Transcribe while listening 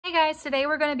Hey guys, today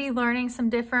we're going to be learning some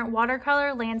different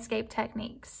watercolor landscape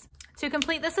techniques. To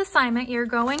complete this assignment, you're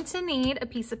going to need a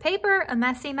piece of paper, a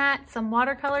messy mat, some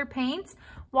watercolor paints,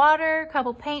 water, a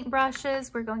couple paint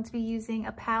brushes. We're going to be using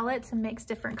a palette to mix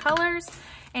different colors,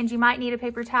 and you might need a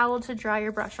paper towel to dry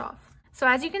your brush off. So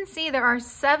as you can see, there are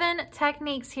 7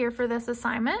 techniques here for this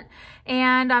assignment,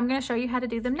 and I'm going to show you how to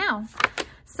do them now.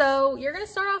 So you're going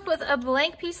to start off with a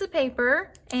blank piece of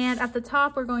paper, and at the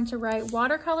top we're going to write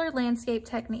watercolor landscape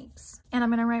techniques. And I'm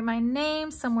going to write my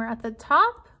name somewhere at the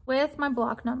top with my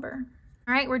block number.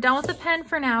 All right, we're done with the pen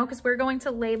for now because we're going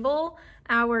to label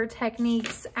our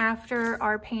techniques after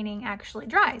our painting actually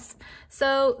dries.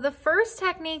 So the first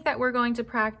technique that we're going to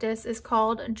practice is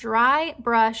called dry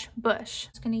brush bush.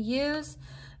 I'm just going to use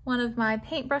one of my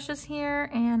paint brushes here,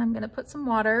 and I'm going to put some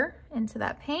water into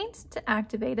that paint to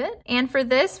activate it. And for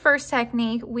this first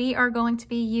technique, we are going to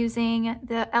be using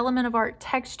the element of art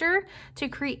texture to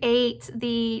create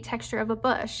the texture of a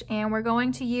bush. And we're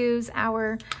going to use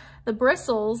the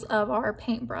bristles of our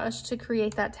paintbrush to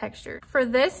create that texture. For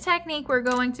this technique, we're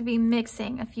going to be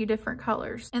mixing a few different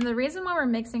colors. And the reason why we're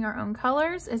mixing our own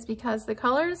colors is because the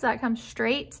colors that come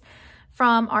straight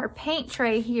from our paint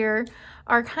tray here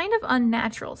are kind of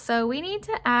unnatural. So we need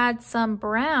to add some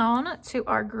brown to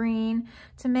our green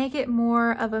to make it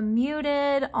more of a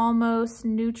muted, almost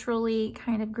neutrally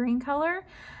kind of green color.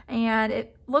 And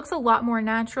it looks a lot more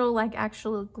natural, like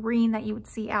actual green that you would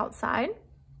see outside.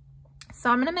 So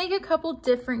I'm gonna make a couple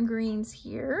different greens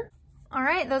here. All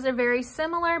right, those are very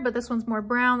similar, but this one's more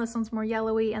brown, this one's more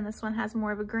yellowy, and this one has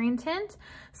more of a green tint.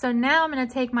 So now I'm gonna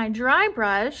take my dry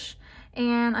brush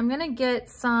and I'm gonna get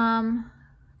some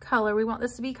color. We want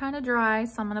this to be kind of dry,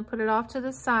 so I'm gonna put it off to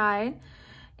the side.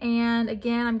 And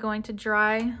again, I'm going to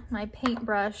dry my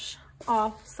paintbrush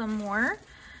off some more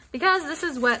because this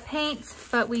is wet paint,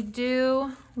 but we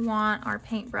do want our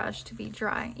paintbrush to be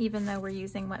dry, even though we're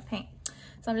using wet paint.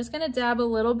 So I'm just gonna dab a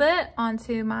little bit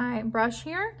onto my brush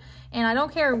here. And I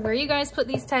don't care where you guys put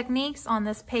these techniques on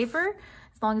this paper,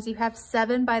 as long as you have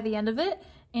 7 by the end of it.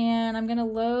 And I'm gonna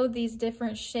load these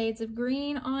different shades of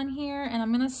green on here, and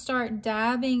I'm gonna start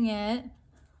dabbing it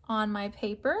on my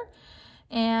paper.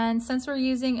 And since we're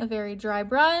using a very dry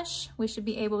brush, we should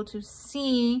be able to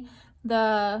see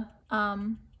the,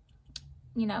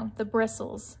 the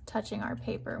bristles touching our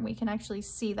paper, and we can actually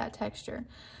see that texture.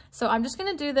 So I'm just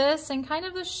gonna do this in kind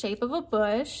of the shape of a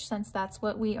bush, since that's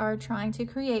what we are trying to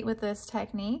create with this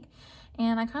technique.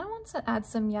 And I kind of want to add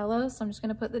some yellow, so I'm just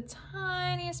gonna put the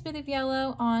tiniest bit of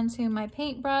yellow onto my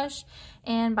paintbrush.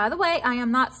 And by the way, I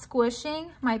am not squishing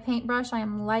my paintbrush, I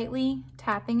am lightly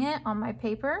tapping it on my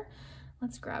paper.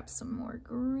 Let's grab some more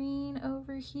green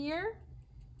over here.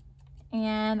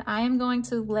 And I am going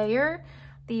to layer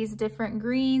these different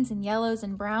greens and yellows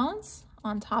and browns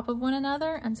on top of one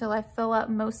another until I fill up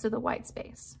most of the white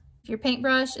space. If your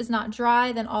paintbrush is not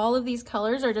dry, then all of these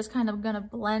colors are just kind of gonna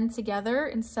blend together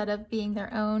instead of being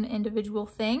their own individual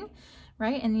thing,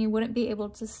 right? And you wouldn't be able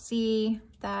to see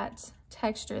that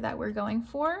texture that we're going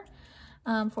for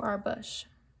our bush.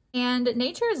 And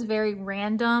nature is very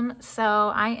random,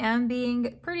 so I am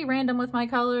being pretty random with my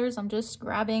colors. I'm just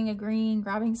grabbing a green,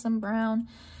 grabbing some brown,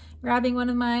 grabbing one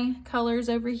of my colors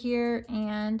over here,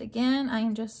 and again, I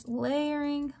am just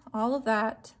layering all of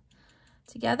that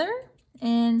together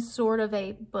in sort of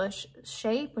a bush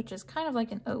shape, which is kind of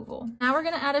like an oval. Now we're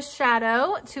gonna add a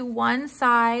shadow to one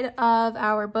side of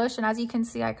our bush, and as you can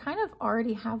see, I kind of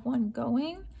already have one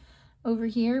going over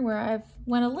here where I've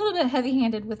went a little bit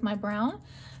heavy-handed with my brown,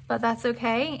 but that's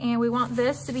okay. And we want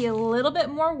this to be a little bit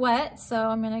more wet, so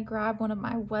I'm gonna grab one of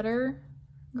my wetter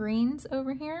greens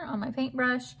over here on my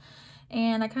paintbrush.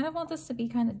 And I kind of want this to be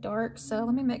kind of dark, so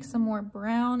let me mix some more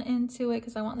brown into it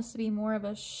because I want this to be more of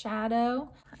a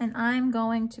shadow. And I'm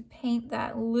going to paint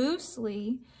that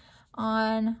loosely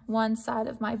on one side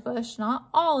of my bush, not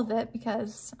all of it,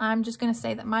 because I'm just going to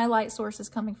say that my light source is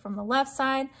coming from the left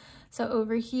side. So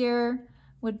over here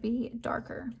would be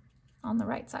darker on the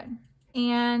right side.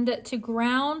 And to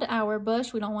ground our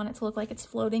bush, we don't want it to look like it's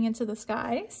floating into the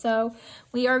sky. So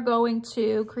we are going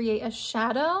to create a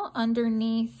shadow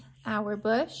underneath our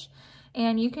bush.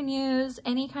 And you can use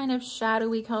any kind of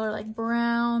shadowy color like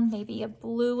brown, maybe a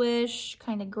bluish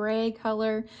kind of gray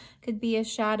color could be a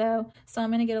shadow. So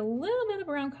I'm gonna get a little bit of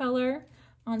brown color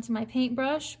onto my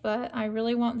paintbrush, but I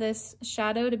really want this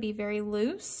shadow to be very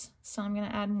loose. So I'm gonna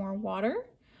add more water.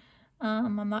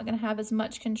 I'm not gonna have as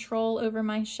much control over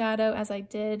my shadow as I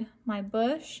did my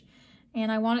bush.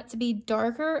 And I want it to be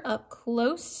darker up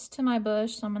close to my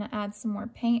bush. So I'm gonna add some more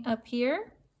paint up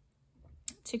here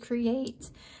to create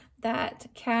that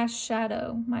cast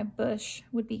shadow my bush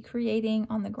would be creating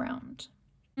on the ground.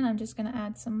 And I'm just gonna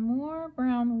add some more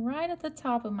brown right at the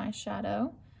top of my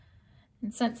shadow.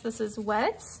 And since this is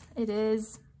wet, it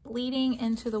is bleeding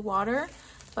into the water,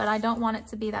 but I don't want it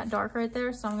to be that dark right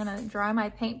there. So I'm gonna dry my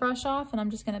paintbrush off and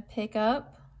I'm just gonna pick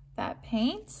up that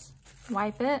paint,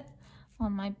 wipe it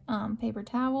on my paper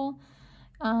towel.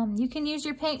 You can use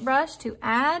your paintbrush to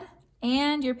add,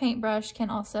 and your paintbrush can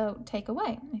also take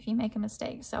away if you make a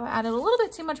mistake. So I added a little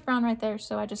bit too much brown right there,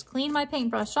 so I just cleaned my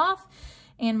paintbrush off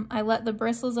and I let the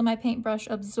bristles of my paintbrush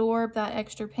absorb that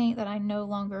extra paint that I no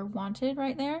longer wanted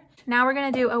right there. Now we're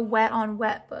gonna do a wet on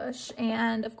wet bush.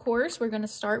 And of course, we're gonna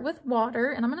start with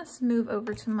water, and I'm gonna move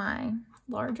over to my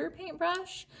larger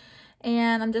paintbrush.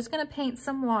 And I'm just gonna paint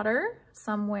some water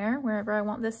somewhere, wherever I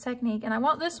want this technique. And I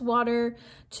want this water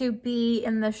to be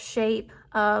in the shape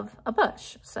of a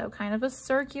bush. So kind of a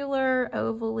circular,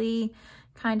 ovally,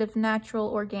 kind of natural,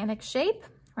 organic shape,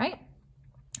 right?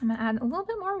 I'm gonna add a little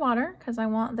bit more water because I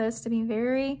want this to be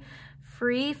very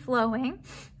free flowing.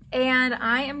 And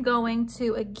I am going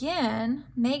to, again,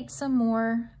 make some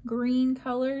more green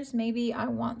colors. Maybe I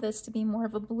want this to be more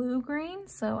of a blue-green,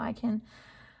 so I can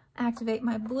activate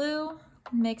my blue,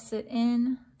 mix it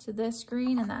in to this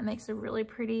green, and that makes a really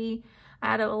pretty,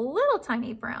 I added a little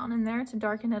tiny brown in there to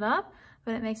darken it up,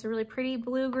 but it makes a really pretty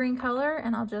blue-green color,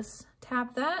 and I'll just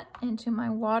tap that into my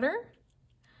water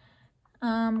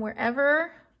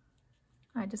wherever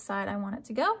I decide I want it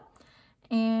to go.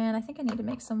 And I think I need to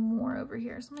make some more over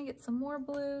here. So I'm gonna get some more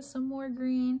blue, some more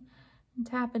green, and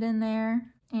tap it in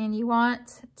there. And you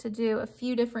want to do a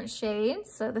few different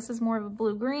shades. So this is more of a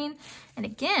blue-green. And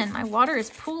again, my water is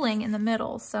pooling in the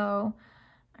middle, so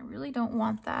I really don't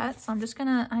want that. So I'm just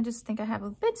gonna, I just think I have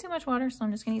a bit too much water, so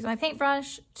I'm just gonna use my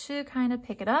paintbrush to kind of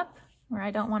pick it up where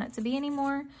I don't want it to be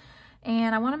anymore.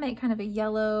 And I wanna make kind of a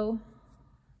yellow,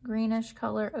 greenish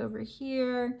color over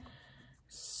here.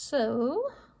 So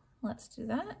let's do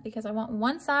that because I want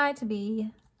one side to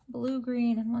be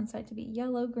blue-green and one side to be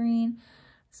yellow-green.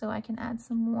 So I can add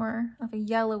some more of a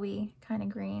yellowy kind of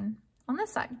green on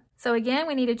this side. So again,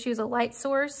 we need to choose a light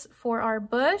source for our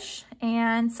bush.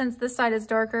 And since this side is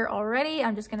darker already,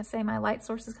 I'm just gonna say my light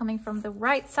source is coming from the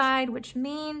right side, which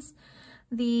means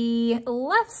the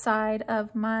left side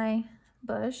of my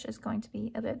bush is going to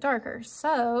be a bit darker.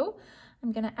 So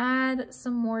I'm gonna add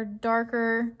some more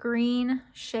darker green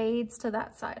shades to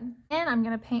that side. And I'm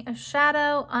gonna paint a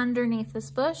shadow underneath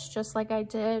this bush, just like I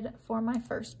did for my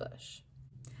first bush.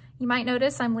 You might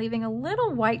notice I'm leaving a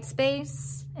little white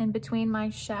space in between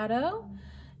my shadow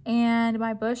and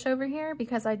my bush over here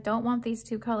because I don't want these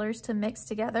two colors to mix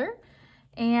together.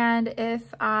 And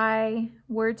if I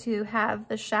were to have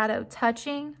the shadow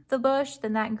touching the bush,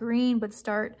 then that green would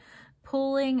start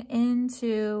pulling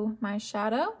into my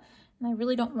shadow. And I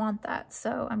really don't want that.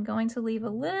 So I'm going to leave a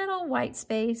little white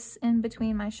space in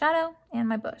between my shadow and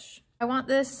my bush. I want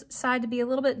this side to be a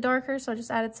little bit darker, so I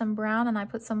just added some brown and I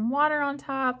put some water on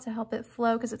top to help it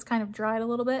flow because it's kind of dried a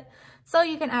little bit. So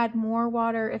you can add more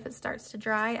water if it starts to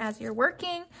dry as you're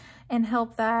working and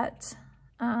help that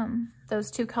those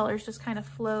two colors just kind of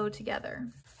flow together.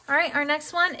 All right, our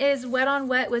next one is wet on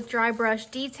wet with dry brush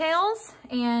details.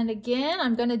 And again,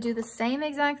 I'm gonna do the same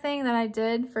exact thing that I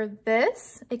did for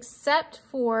this, except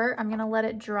for I'm gonna let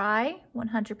it dry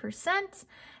 100%.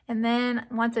 And then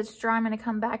once it's dry, I'm gonna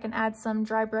come back and add some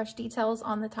dry brush details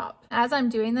on the top. As I'm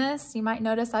doing this, you might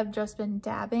notice I've just been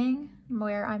dabbing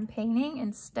where I'm painting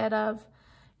instead of,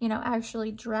 you know,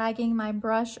 actually dragging my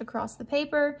brush across the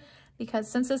paper, because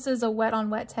since this is a wet on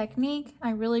wet technique, I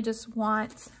really just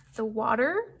want the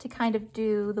water to kind of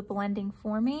do the blending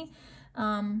for me.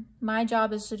 My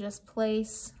job is to just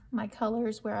place my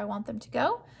colors where I want them to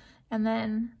go, and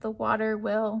then the water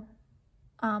will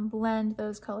blend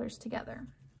those colors together.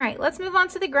 All right, let's move on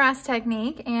to the grass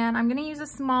technique, and I'm gonna use a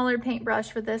smaller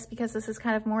paintbrush for this because this is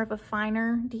kind of more of a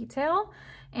finer detail.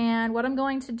 And what I'm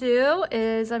going to do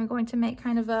is I'm going to make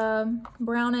kind of a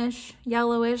brownish,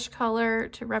 yellowish color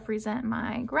to represent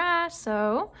my grass.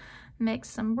 So mix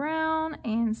some brown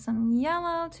and some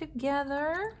yellow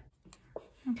together.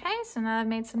 Okay, so now I've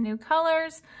made some new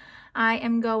colors. I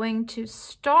am going to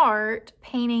start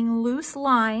painting loose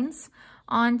lines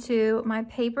onto my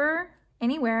paper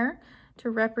anywhere to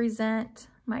represent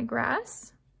my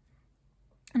grass.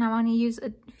 And I want to use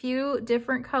a few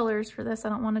different colors for this. I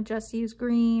don't want to just use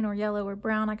green or yellow or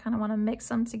brown. I kind of want to mix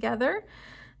them together.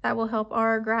 That will help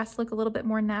our grass look a little bit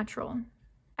more natural.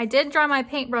 I did dry my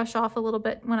paintbrush off a little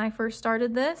bit when I first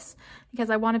started this because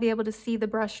I want to be able to see the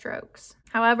brush strokes.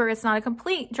 However, it's not a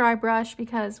complete dry brush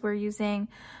because we're using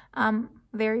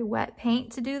very wet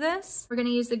paint to do this. We're going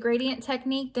to use the gradient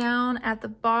technique down at the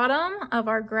bottom of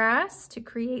our grass to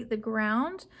create the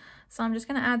ground. So I'm just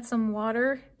gonna add some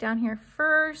water down here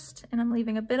first, and I'm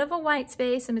leaving a bit of a white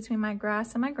space in between my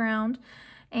grass and my ground.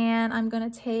 And I'm gonna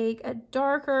take a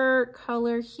darker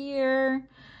color here,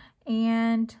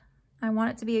 and I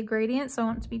want it to be a gradient, so I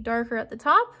want it to be darker at the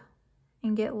top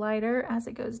and get lighter as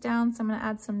it goes down. So I'm gonna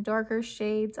add some darker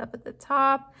shades up at the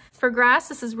top. For grass,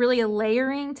 this is really a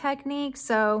layering technique.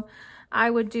 So I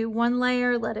would do one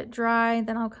layer, let it dry,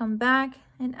 then I'll come back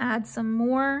and add some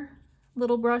more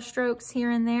little brush strokes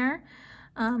here and there.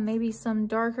 Maybe some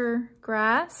darker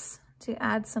grass to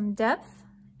add some depth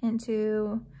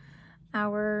into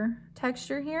our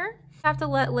texture here. You have to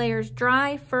let layers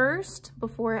dry first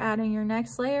before adding your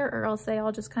next layer, or else they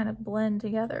all just kind of blend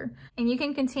together. And you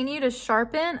can continue to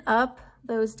sharpen up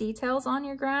those details on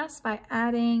your grass by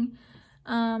adding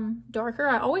darker.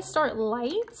 I always start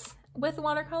light with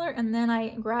watercolor, and then I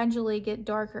gradually get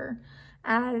darker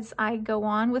as I go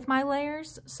on with my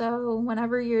layers. So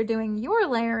whenever you're doing your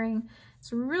layering,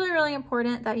 it's really, really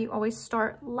important that you always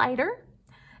start lighter.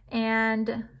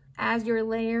 And as you're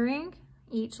layering,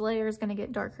 each layer is gonna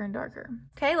get darker and darker.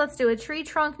 Okay, let's do a tree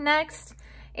trunk next.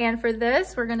 And for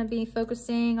this, we're gonna be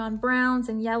focusing on browns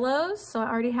and yellows. So I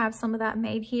already have some of that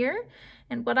made here.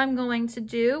 And what I'm going to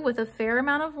do with a fair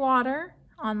amount of water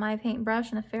on my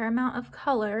paintbrush and a fair amount of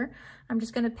color, I'm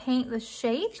just gonna paint the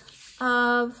shape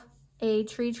of a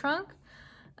tree trunk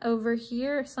over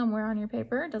here somewhere on your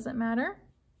paper, it doesn't matter.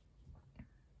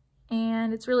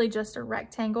 And it's really just a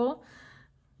rectangle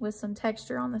with some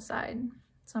texture on the side.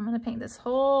 So I'm gonna paint this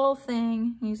whole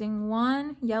thing using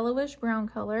one yellowish brown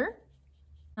color.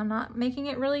 I'm not making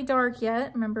it really dark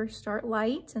yet. Remember, start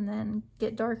light and then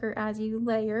get darker as you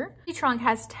layer. The trunk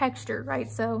has texture, right?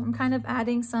 So I'm kind of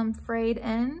adding some frayed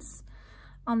ends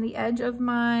on the edge of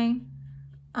my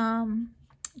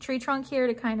tree trunk here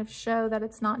to kind of show that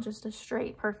it's not just a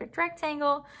straight, perfect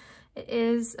rectangle. It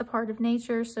is a part of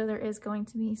nature, so there is going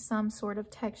to be some sort of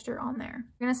texture on there.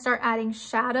 We're gonna start adding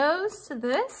shadows to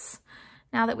this.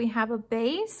 Now that we have a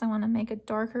base, I wanna make a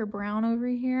darker brown over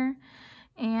here.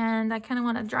 And I kind of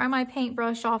want to dry my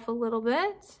paintbrush off a little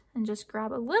bit and just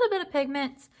grab a little bit of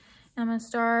pigment. And I'm going to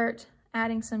start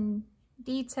adding some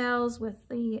details with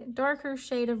the darker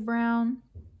shade of brown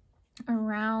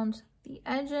around the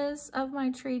edges of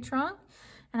my tree trunk.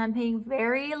 And I'm painting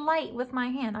very light with my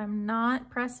hand. I'm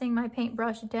not pressing my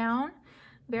paintbrush down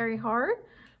very hard.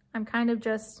 I'm kind of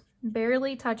just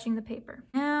barely touching the paper.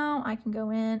 Now I can go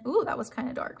in. Ooh, that was kind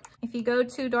of dark. If you go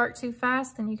too dark too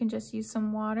fast, then you can just use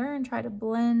some water and try to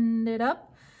blend it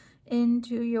up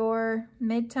into your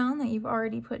mid-tone that you've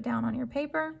already put down on your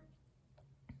paper.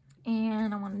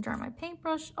 And I want to dry my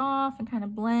paintbrush off and kind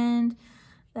of blend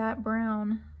that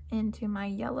brown into my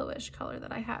yellowish color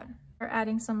that I had. We're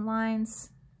adding some lines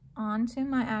onto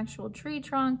my actual tree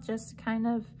trunk just to kind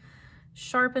of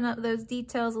sharpen up those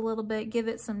details a little bit, give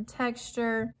it some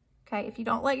texture. Okay, if you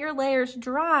don't let your layers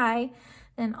dry,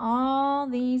 then all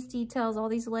these details, all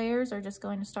these layers are just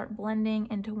going to start blending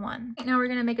into one. Now we're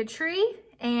gonna make a tree,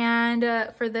 and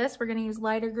for this, we're gonna use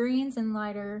lighter greens and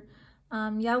lighter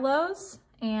yellows.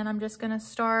 And I'm just gonna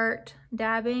start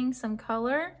dabbing some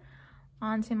color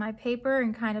onto my paper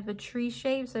in kind of a tree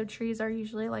shape. So trees are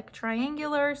usually like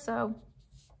triangular, so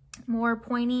more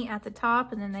pointy at the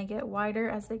top, and then they get wider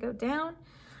as they go down.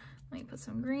 Let me put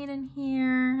some green in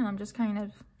here, and I'm just kind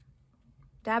of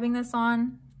dabbing this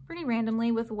on pretty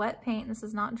randomly with wet paint. This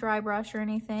is not dry brush or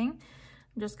anything.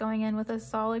 I'm just going in with a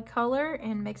solid color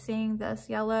and mixing this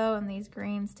yellow and these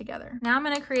greens together. Now I'm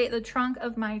gonna create the trunk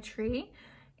of my tree,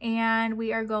 and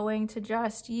we are going to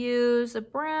just use a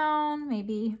brown,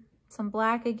 maybe some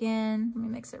black again. Let me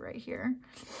mix it right here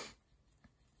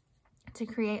to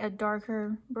create a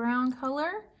darker brown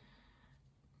color.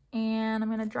 And I'm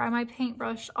gonna dry my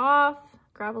paintbrush off,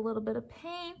 grab a little bit of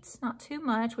paint, not too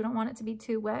much. We don't want it to be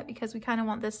too wet because we kind of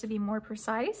want this to be more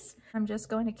precise. I'm just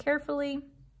going to carefully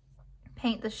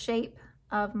paint the shape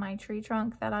of my tree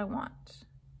trunk that I want.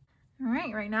 All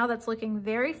right now that's looking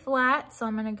very flat, so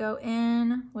I'm gonna go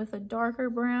in with a darker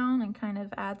brown and kind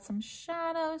of add some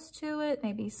shadows to it,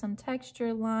 maybe some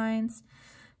texture lines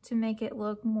to make it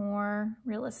look more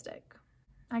realistic.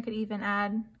 I could even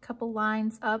add a couple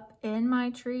lines up in my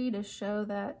tree to show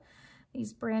that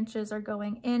these branches are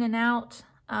going in and out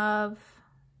of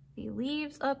the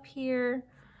leaves up here.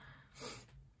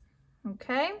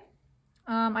 Okay,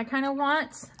 I kind of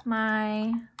want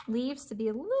my leaves to be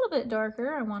a little bit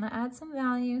darker. I want to add some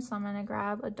value, so I'm going to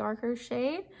grab a darker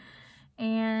shade.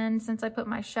 And since I put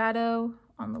my shadow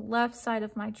on the left side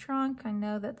of my trunk, I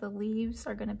know that the leaves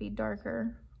are going to be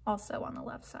darker also on the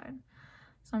left side.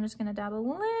 So I'm just going to dab a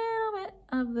little bit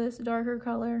of this darker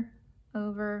color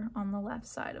over on the left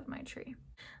side of my tree.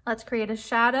 Let's create a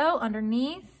shadow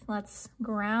underneath. Let's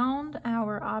ground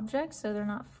our objects so they're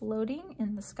not floating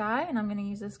in the sky. And I'm gonna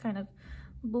use this kind of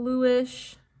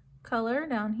bluish color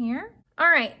down here. All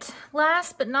right,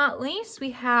 last but not least,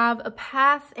 we have a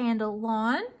path and a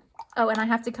lawn. Oh, and I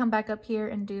have to come back up here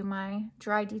and do my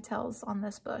dry details on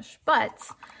this bush.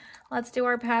 But let's do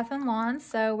our path and lawn.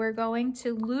 So we're going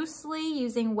to loosely,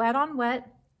 using wet on wet,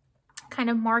 kind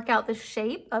of mark out the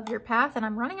shape of your path. And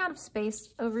I'm running out of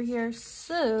space over here,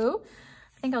 so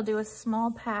I think I'll do a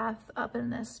small path up in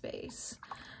this space.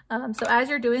 So as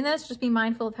you're doing this, just be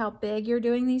mindful of how big you're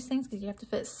doing these things, because you have to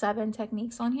fit 7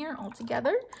 techniques on here all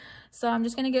together. So I'm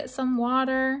just gonna get some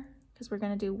water, because we're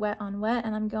gonna do wet on wet,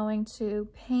 and I'm going to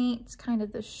paint kind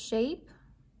of the shape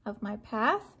of my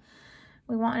path.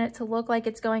 We want it to look like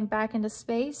it's going back into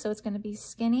space, so it's gonna be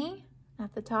skinny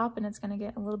at the top, and it's gonna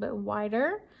get a little bit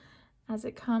wider as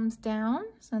it comes down.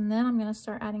 So then I'm gonna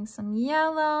start adding some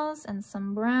yellows and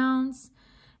some browns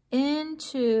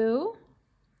into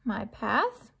my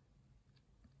path.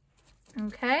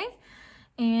 Okay,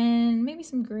 and maybe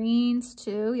some greens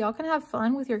too. Y'all can have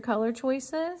fun with your color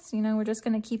choices. You know, we're just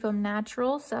gonna keep them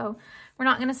natural, so we're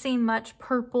not gonna see much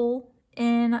purple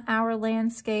in our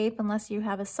landscape unless you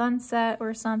have a sunset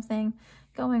or something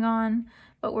going on.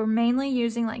 But we're mainly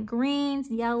using like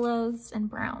greens, yellows, and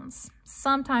browns.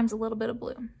 Sometimes a little bit of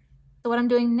blue. So what I'm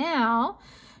doing now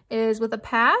is with a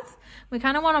path, we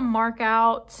kind of want to mark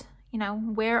out, you know,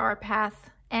 where our path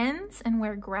ends and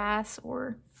where grass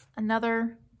or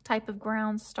another type of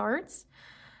ground starts.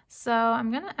 So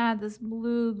I'm gonna add this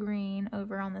blue-green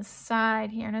over on the side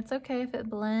here, and it's okay if it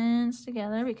blends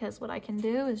together, because what I can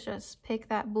do is just pick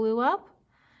that blue up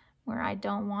where I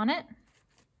don't want it.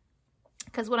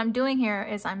 Because what I'm doing here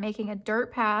is I'm making a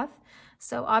dirt path.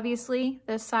 So obviously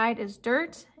this side is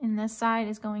dirt and this side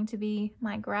is going to be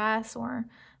my grass or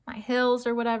my hills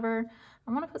or whatever.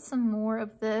 I want to put some more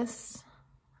of this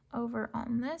over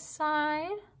on this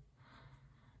side.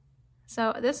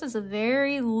 So this is a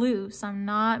very loose. I'm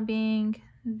not being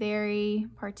very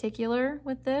particular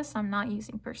with this. I'm not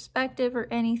using perspective or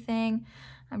anything.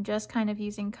 I'm just kind of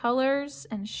using colors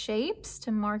and shapes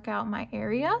to mark out my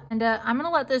area. And I'm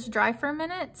gonna let this dry for a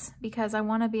minute because I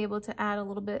wanna be able to add a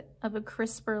little bit of a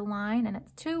crisper line, and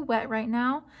it's too wet right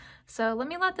now. So let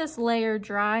me let this layer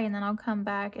dry, and then I'll come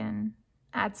back and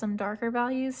add some darker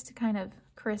values to kind of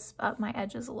crisp up my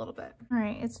edges a little bit. All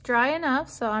right, it's dry enough,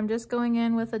 so I'm just going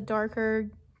in with a darker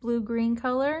blue-green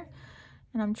color,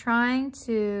 and I'm trying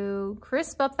to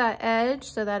crisp up that edge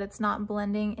so that it's not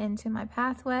blending into my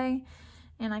pathway.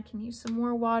 And I can use some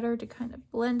more water to kind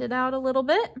of blend it out a little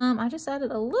bit. I just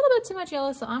added a little bit too much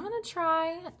yellow, so I'm gonna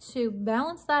try to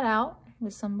balance that out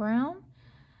with some brown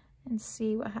and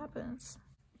see what happens.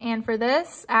 And for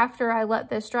this, after I let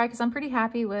this dry, because I'm pretty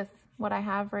happy with what I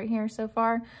have right here so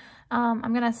far,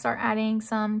 I'm gonna start adding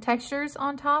some textures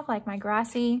on top, like my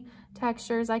grassy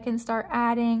textures I can start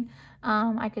adding.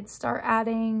 I could start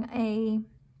adding a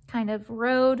kind of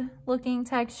road looking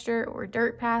texture or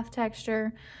dirt path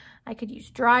texture. I could use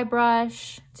dry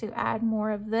brush to add more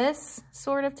of this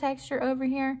sort of texture over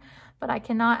here, but I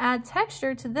cannot add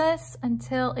texture to this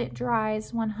until it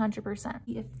dries 100%.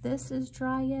 If this is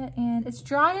dry yet, and it's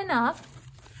dry enough.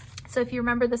 So if you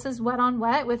remember, this is wet on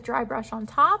wet with dry brush on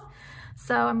top.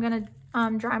 So I'm gonna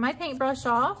dry my paintbrush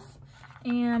off,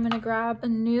 and I'm gonna grab a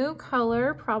new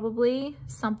color, probably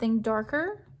something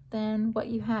darker than what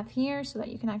you have here so that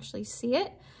you can actually see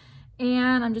it.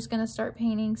 And I'm just gonna start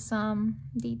painting some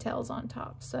details on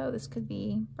top. So this could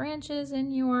be branches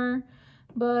in your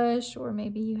bush, or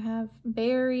maybe you have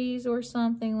berries or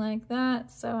something like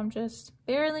that. So I'm just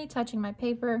barely touching my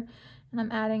paper, and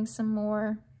I'm adding some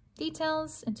more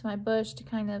details into my bush to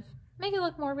kind of make it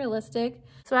look more realistic.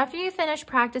 So after you finish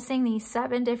practicing these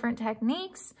 7 different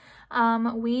techniques,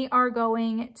 we are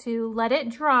going to let it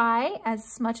dry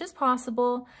as much as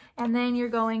possible. And then you're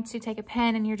going to take a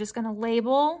pen and you're just gonna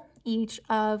label each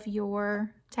of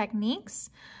your techniques,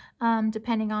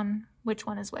 depending on which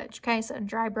one is which. Okay, so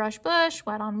dry brush bush,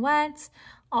 wet on wet,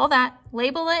 all that,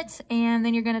 label it, and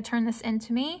then you're gonna turn this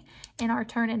into me in our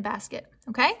turn-in basket,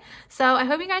 okay? So I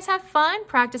hope you guys have fun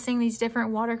practicing these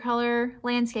different watercolor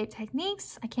landscape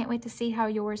techniques. I can't wait to see how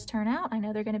yours turn out. I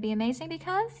know they're gonna be amazing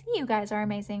because you guys are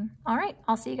amazing. All right,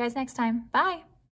 I'll see you guys next time. Bye.